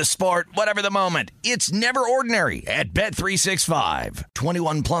 Whatever the sport, whatever the moment, it's never ordinary at Bet365.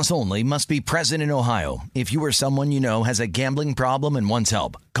 21 plus only. Must be present in Ohio. If you or someone you know has a gambling problem and wants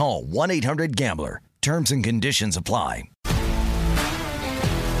help, call 1-800-GAMBLER. Terms and conditions apply.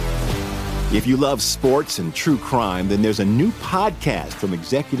 If you love sports and true crime, then there's a new podcast from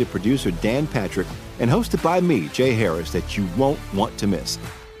executive producer Dan Patrick and hosted by me, Jay Harris, that you won't want to miss.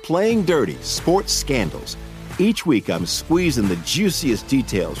 Playing Dirty: Sports Scandals. Each week, I'm squeezing the juiciest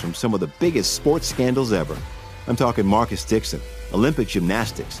details from some of the biggest sports scandals ever. I'm talking Marcus Dixon, Olympic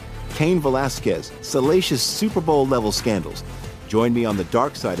gymnastics, Cain Velasquez, salacious Super Bowl-level scandals. Join me on the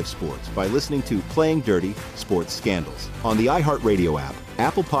dark side of sports by listening to Playing Dirty: Sports Scandals on the iHeartRadio app,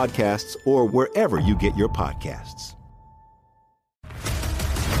 Apple Podcasts, or wherever you get your podcasts.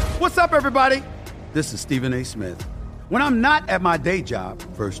 What's up, everybody? This is Stephen A. Smith. When I'm not at my day job,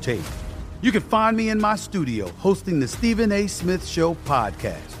 First Take, you can find me in my studio hosting the Stephen A. Smith Show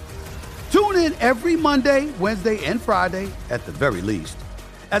podcast. Tune in every Monday, Wednesday, and Friday, at the very least,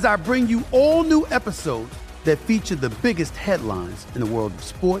 as I bring you all new episodes that feature the biggest headlines in the world of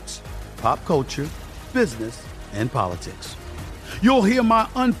sports, pop culture, business, and politics. You'll hear my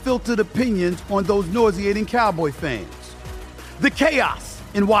unfiltered opinions on those nauseating Cowboy fans, the chaos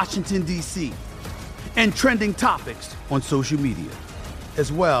in Washington, D.C., and trending topics on social media,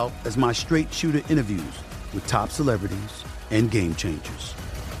 as well as my straight shooter interviews with top celebrities and game changers.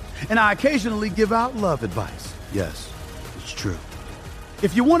 And I occasionally give out love advice. Yes, it's true.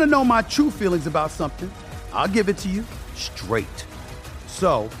 If you want to know my true feelings about something, I'll give it to you straight.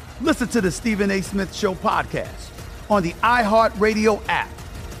 So, listen to the Stephen A. Smith Show podcast on the iHeartRadio app,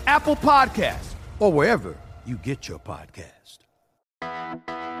 Apple Podcasts, or wherever you get your podcast.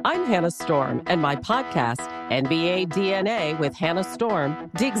 I'm Hannah Storm, and my podcast, NBA DNA with Hannah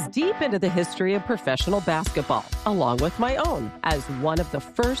Storm, digs deep into the history of professional basketball, along with my own, as one of the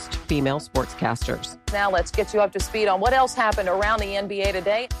first female sportscasters. Now let's get you up to speed on what else happened around the NBA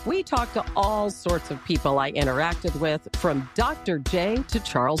today. We talked to all sorts of people I interacted with, from Dr. J to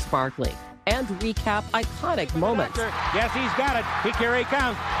Charles Barkley, and recap iconic moments. Yes, he's got it. Here he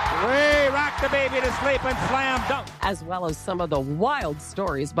comes. Way rock the baby to sleep and slam dunk. As well as some of the wild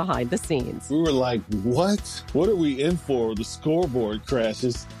stories behind the scenes. We were like, what? What are we in for? The scoreboard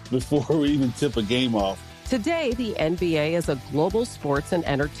crashes before we even tip a game off. Today, the NBA is a global sports and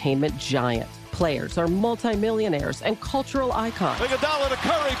entertainment giant. Players are multimillionaires and cultural icons. Iguodala to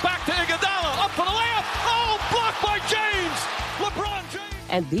Curry, back to Iguodala, up for the layup. Oh, blocked by James. LeBron James.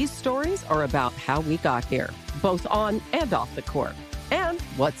 And these stories are about how we got here, both on and off the court. And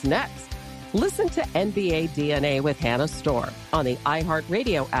what's next? Listen to NBA DNA with Hannah Storm on the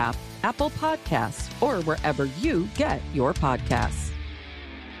iHeartRadio app, Apple Podcasts, or wherever you get your podcasts.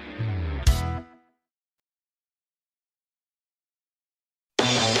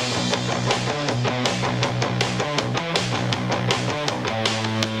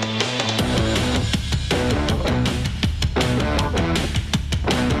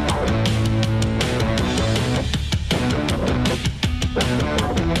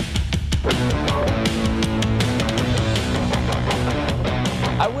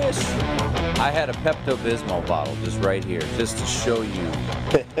 I had a Pepto-Bismol bottle just right here, just to show you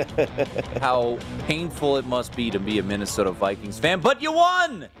how painful it must be to be a Minnesota Vikings fan. But you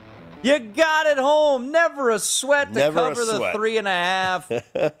won! You got it home. Never a sweat to cover the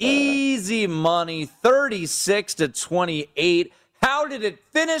 3.5. Easy money, 36-28. How did it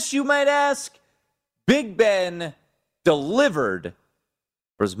finish, you might ask? Big Ben delivered.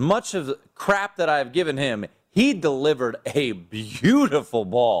 For as much of the crap that I've given him, he delivered a beautiful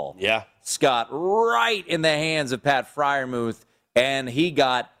ball. Yeah. Scott, right in the hands of Pat Freiermuth, and he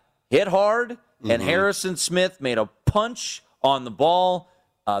got hit hard, and Harrison Smith made a punch on the ball.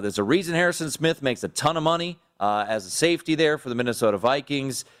 There's a reason Harrison Smith makes a ton of money as a safety there for the Minnesota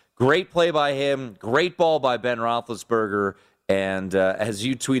Vikings. Great play by him, great ball by Ben Roethlisberger, and as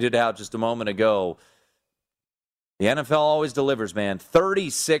you tweeted out just a moment ago, the NFL always delivers, man.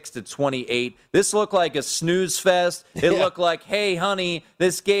 36-28. This looked like a snooze fest. It looked like, hey, honey,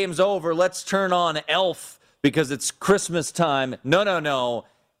 this game's over. Let's turn on Elf because it's Christmas time. No.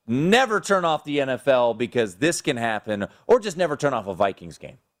 Never turn off the NFL because this can happen, or just never turn off a Vikings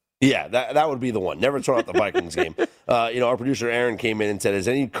game. Yeah, that would be the one. Never throw out the Vikings game. Our producer Aaron came in and said, "Has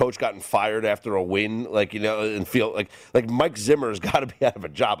any coach gotten fired after a win? And feel like Mike Zimmer's got to be out of a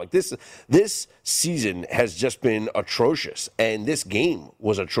job. Like this season has just been atrocious, and this game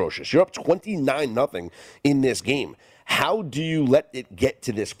was atrocious. You're up 29-0 in this game. How do you let it get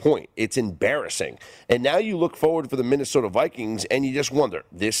to this point? It's embarrassing. And now you look forward for the Minnesota Vikings, and you just wonder,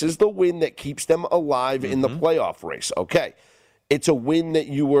 this is the win that keeps them alive in the playoff race. Okay. It's a win that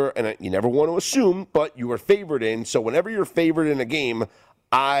you were, and you never want to assume, but you were favored in. So whenever you're favored in a game,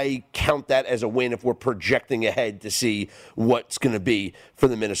 I count that as a win if we're projecting ahead to see what's going to be for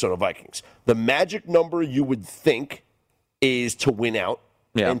the Minnesota Vikings. The magic number you would think is to win out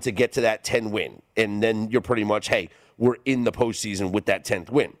and to get to that 10 win. And then you're pretty much, hey, we're in the postseason with that 10th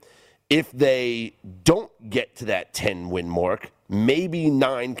win. If they don't get to that 10-win mark, maybe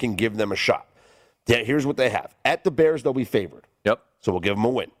 9 can give them a shot. Here's what they have. At the Bears, they'll be favored. Yep. So we'll give them a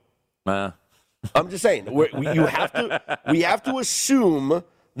win. I'm just saying, we have to assume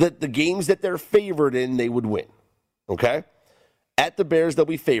that the games that they're favored in, they would win. Okay? At the Bears, they'll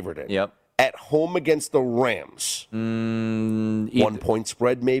be favored in. Yep. At home against the Rams. 1 point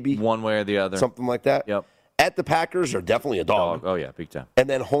spread, maybe? One way or the other. Something like that. Yep. At the Packers, are definitely a dog. Oh, yeah, big time. And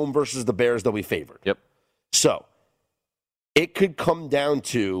then home versus the Bears, they'll be favored. Yep. So, it could come down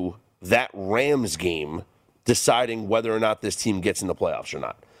to that Rams game deciding whether or not this team gets in the playoffs or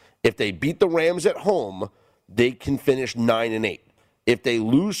not. If they beat the Rams at home, they can finish 9-8. If they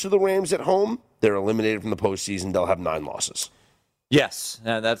lose to the Rams at home, they're eliminated from the postseason. They'll have 9 losses. Yes,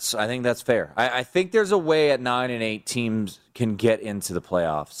 I think that's fair. I think there's a way at 9-8 teams can get into the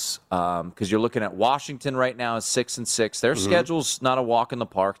playoffs because you're looking at Washington right now is 6-6. Their schedule's not a walk in the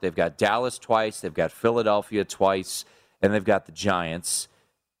park. They've got Dallas twice, they've got Philadelphia twice, and they've got the Giants.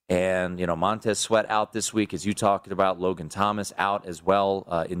 And, Montez Sweat out this week, as you talked about. Logan Thomas out as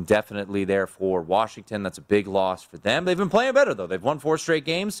well indefinitely there for Washington. That's a big loss for them. They've been playing better, though. They've won 4 straight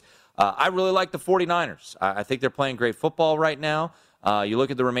games. I really like the 49ers. I think they're playing great football right now. You look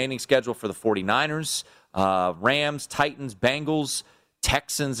at the remaining schedule for the 49ers, Rams, Titans, Bengals,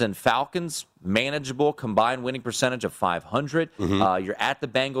 Texans, and Falcons. Manageable combined winning percentage of 500. You're at the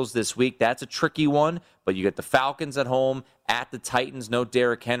Bengals this week. That's a tricky one, but you get the Falcons at home, at the Titans. No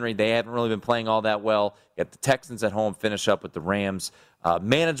Derrick Henry. They haven't really been playing all that well. You get the Texans at home, finish up with the Rams.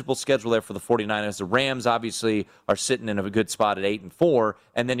 Manageable schedule there for the 49ers. The Rams obviously are sitting in a good spot at 8-4,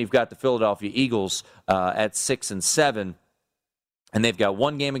 and then you've got the Philadelphia Eagles at 6-7, and they've got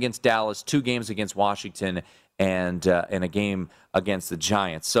 1 game against Dallas, 2 games against Washington, and a game against the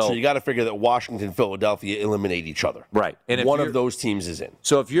Giants. So you got to figure that Washington and Philadelphia eliminate each other. Right. And if one of those teams is in.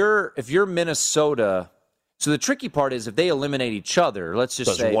 So if you're Minnesota, so the tricky part is if they eliminate each other, let's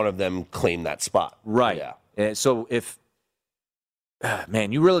just say one of them claim that spot. Right. Yeah. So if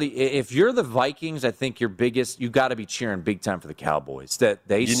if you're the Vikings, I think you got to be cheering big time for the Cowboys. That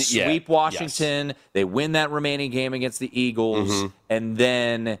they sweep Washington, they win that remaining game against the Eagles, and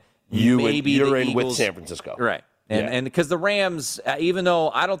then you're the in Eagles, with San Francisco. Right. And because the Rams, even though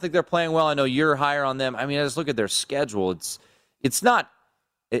I don't think they're playing well, I know you're higher on them. I mean, I just look at their schedule. It's not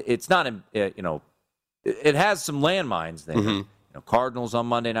it has some landmines there. Cardinals on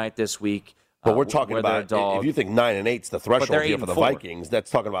Monday night this week. But we're talking about, if you think 9-8 is the threshold here for the Vikings, that's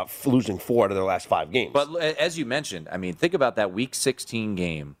talking about losing 4 out of their last 5 games. But as you mentioned, I mean, think about that Week 16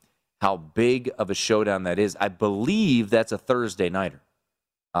 game, how big of a showdown that is. I believe that's a Thursday nighter.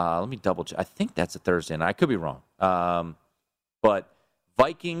 Let me double check. I think that's a Thursday night. I could be wrong. But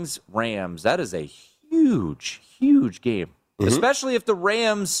Vikings, Rams, that is a huge, huge game. Especially if the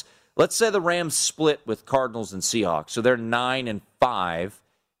Rams, let's say the Rams split with Cardinals and Seahawks. So they're 9-5.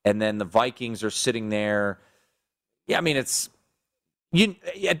 And then the Vikings are sitting there. Yeah, I mean,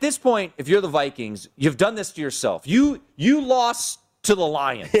 at this point, if you're the Vikings, you've done this to yourself. You lost to the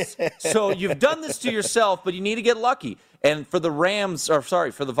Lions. So you've done this to yourself, but you need to get lucky. And for the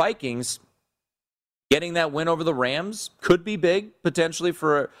for the Vikings, getting that win over the Rams could be big, potentially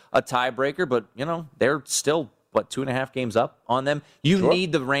for a tiebreaker, but, they're still, 2.5 games up on them? You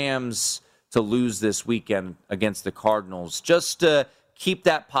need the Rams to lose this weekend against the Cardinals just to keep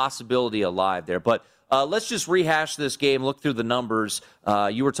that possibility alive there. But let's just rehash this game, look through the numbers.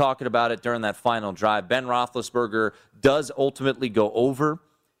 You were talking about it during that final drive. Ben Roethlisberger does ultimately go over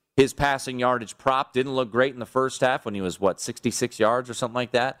his passing yardage prop. Didn't look great in the first half when he was, 66 yards or something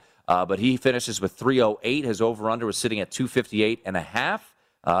like that. But he finishes with 308. His over-under was sitting at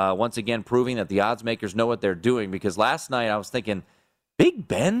 258.5. Once again, proving that the odds makers know what they're doing. Because last night I was thinking, Big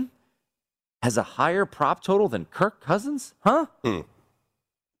Ben has a higher prop total than Kirk Cousins? Huh?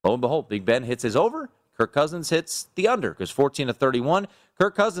 Lo and behold, Big Ben hits his over. Kirk Cousins hits the under, goes 14-31.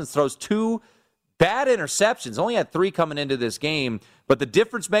 Kirk Cousins throws 2 bad interceptions, only had 3 coming into this game, but the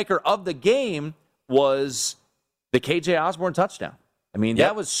difference maker of the game was the KJ Osborne touchdown. I mean,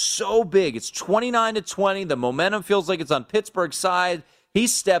 that was so big. It's 29-20. The momentum feels like it's on Pittsburgh's side. He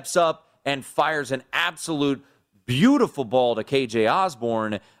steps up and fires an absolute beautiful ball to KJ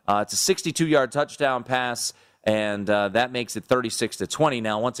Osborne. It's a 62-yard touchdown pass, and that makes it 36-20.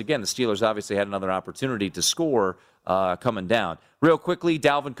 Now, once again, the Steelers obviously had another opportunity to score coming down. Real quickly,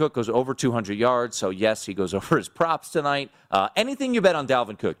 Dalvin Cook goes over 200 yards, so yes, he goes over his props tonight. Anything you bet on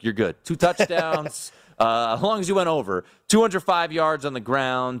Dalvin Cook, you're good. 2 touchdowns. As long as you went over. 205 yards on the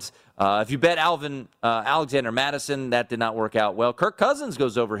ground. If you bet Alexander Madison, that did not work out well. Kirk Cousins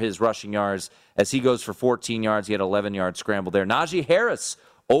goes over his rushing yards as he goes for 14 yards. He had an 11-yard scramble there. Najee Harris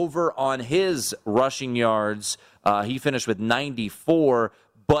over on his rushing yards. He finished with 94,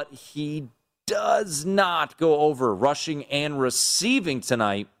 but he does not go over rushing and receiving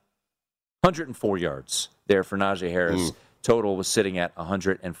tonight. 104 yards there for Najee Harris. Total was sitting at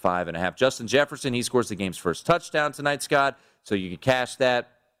 105.5. Justin Jefferson, he scores the game's first touchdown tonight, Scott, so you can cash that.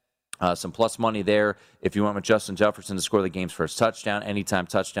 Some plus money there if you want with Justin Jefferson to score the game's first touchdown. Anytime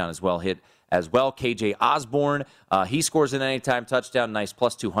touchdown as well hit as well. KJ Osborne, he scores an anytime touchdown. Nice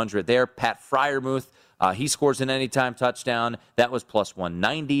plus 200 there. Pat Freiermuth, he scores an anytime touchdown. That was plus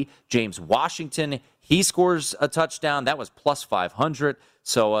 190. James Washington, he scores a touchdown. That was plus 500.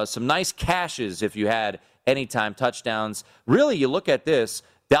 So some nice cashes if you had anytime touchdowns. Really, you look at this,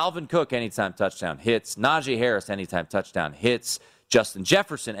 Dalvin Cook, anytime touchdown hits. Najee Harris, anytime touchdown hits. Justin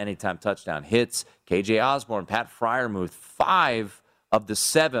Jefferson, anytime touchdown hits. KJ Osborne, Pat Freiermuth, 5 of the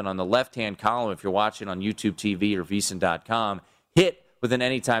 7 on the left-hand column, if you're watching on YouTube TV or VSiN.com, hit with an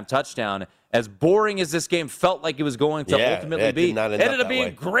anytime touchdown. As boring as this game felt like it was going to ultimately be, it ended up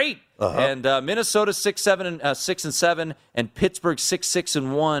being great. And Minnesota 6-7, and Pittsburgh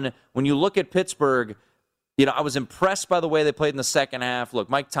 6-1. When you look at Pittsburgh, I was impressed by the way they played in the second half. Look,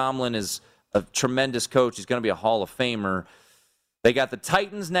 Mike Tomlin is a tremendous coach. He's going to be a Hall of Famer. They got the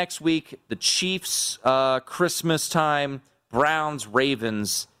Titans next week, the Chiefs Christmas time, Browns,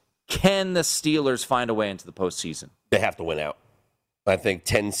 Ravens. Can the Steelers find a way into the postseason? They have to win out. I think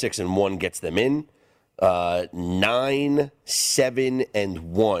 10-6-1 gets them in.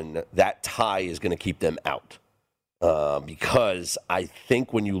 9-7-1, that tie is going to keep them out. Because I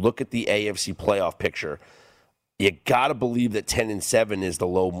think when you look at the AFC playoff picture, you got to believe that 10-7 is the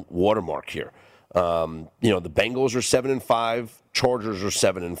low watermark here. The Bengals are 7-5, Chargers are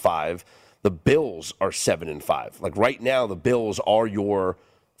 7-5, the Bills are 7-5. Like right now, the Bills are your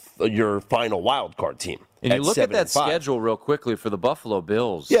final wild card team. And you look at that schedule real quickly for the Buffalo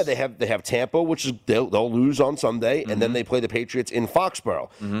Bills. Yeah, they have Tampa, which is they'll lose on Sunday, and then they play the Patriots in Foxborough.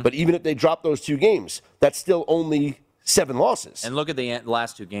 But even if they drop those 2 games, that's still only 7 losses. And look at the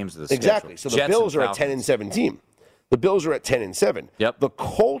last 2 games of the schedule. Exactly. So the Bills are a 10-7 team. The Bills are at 10-7. Yep. The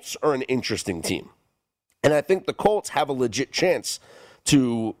Colts are an interesting team. And I think the Colts have a legit chance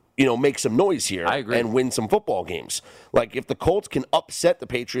to, make some noise here and win some football games. Like if the Colts can upset the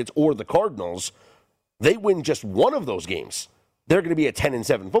Patriots or the Cardinals, they win just one of those games, they're going to be a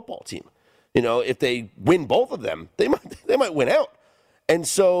 10-7 football team. If they win both of them, they might win out. And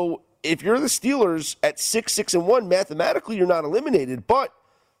so if you're the Steelers at 6-1, mathematically you're not eliminated, but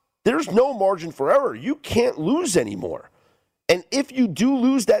there's no margin for error. You can't lose anymore. And if you do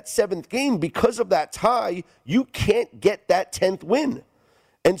lose that 7th game because of that tie, you can't get that 10th win.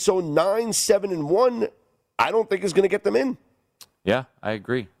 And so 9-7-1, I don't think is going to get them in. Yeah, I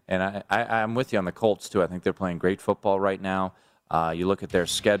agree. And I'm with you on the Colts, too. I think they're playing great football right now. You look at their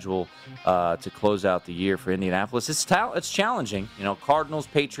schedule to close out the year for Indianapolis. It's challenging. Cardinals,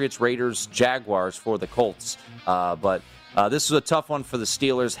 Patriots, Raiders, Jaguars for the Colts. But this was a tough one for the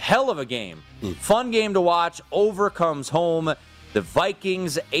Steelers. Hell of a game. Fun game to watch. Over comes home. The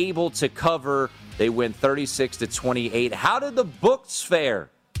Vikings able to cover. They win 36-28. How did the books fare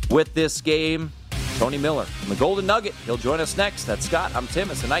with this game? Tony Miller from the Golden Nugget. He'll join us next. That's Scott. I'm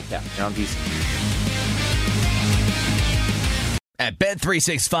Tim. It's a Nightcap here on VSiN. At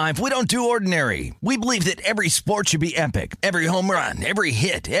Bet365, we don't do ordinary. We believe that every sport should be epic. Every home run, every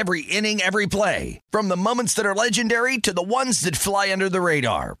hit, every inning, every play. From the moments that are legendary to the ones that fly under the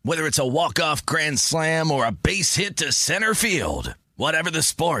radar. Whether it's a walk-off grand slam or a base hit to center field. Whatever the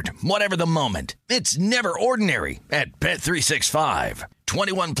sport, whatever the moment. It's never ordinary at Bet365.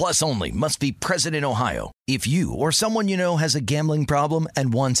 21 plus only. Must be present in Ohio. If you or someone you know has a gambling problem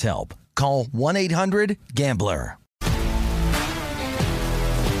and wants help, call 1-800-GAMBLER.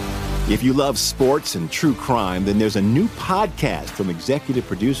 If you love sports and true crime, then there's a new podcast from executive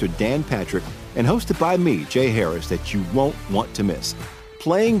producer Dan Patrick and hosted by me, Jay Harris, that you won't want to miss.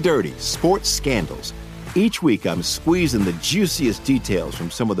 Playing Dirty: Sports Scandals. Each week, I'm squeezing the juiciest details from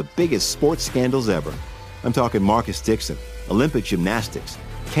some of the biggest sports scandals ever. I'm talking Marcus Dixon, Olympic gymnastics,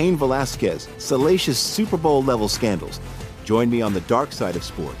 Cain Velasquez, salacious Super Bowl-level scandals. Join me on the dark side of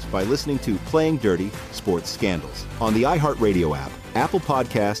sports by listening to Playing Dirty: Sports Scandals on the iHeartRadio app, Apple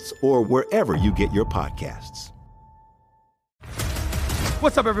Podcasts, or wherever you get your podcasts.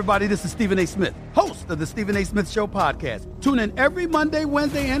 What's up, everybody? This is Stephen A. Smith, host of the Stephen A. Smith Show podcast. Tune in every Monday,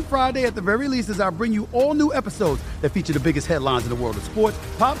 Wednesday, and Friday at the very least as I bring you all new episodes that feature the biggest headlines in the world of sports,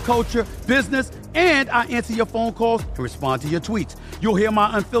 pop culture, business, and I answer your phone calls and respond to your tweets. You'll hear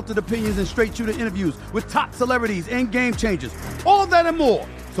my unfiltered opinions and straight-shooter interviews with top celebrities and game changers. All that and more.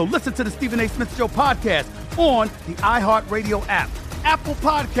 So listen to the Stephen A. Smith Show podcast on the iHeartRadio app, Apple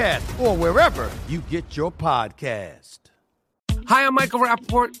Podcasts, or wherever you get your podcast. Hi, I'm Michael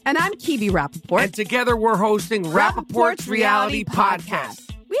Rappaport. And I'm Kibi Rappaport. And together we're hosting Rappaport's Reality Podcast.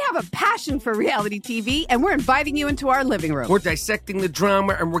 We have a passion for reality TV, and we're inviting you into our living room. We're dissecting the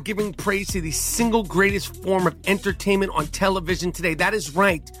drama, and we're giving praise to the single greatest form of entertainment on television today. That is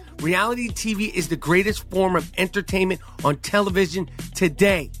right. Reality TV is the greatest form of entertainment on television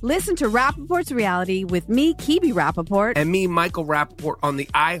today. Listen to Rappaport's Reality with me, Kibi Rappaport. And me, Michael Rappaport, on the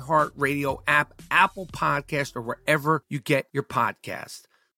iHeartRadio app, Apple Podcast, or wherever you get your podcast.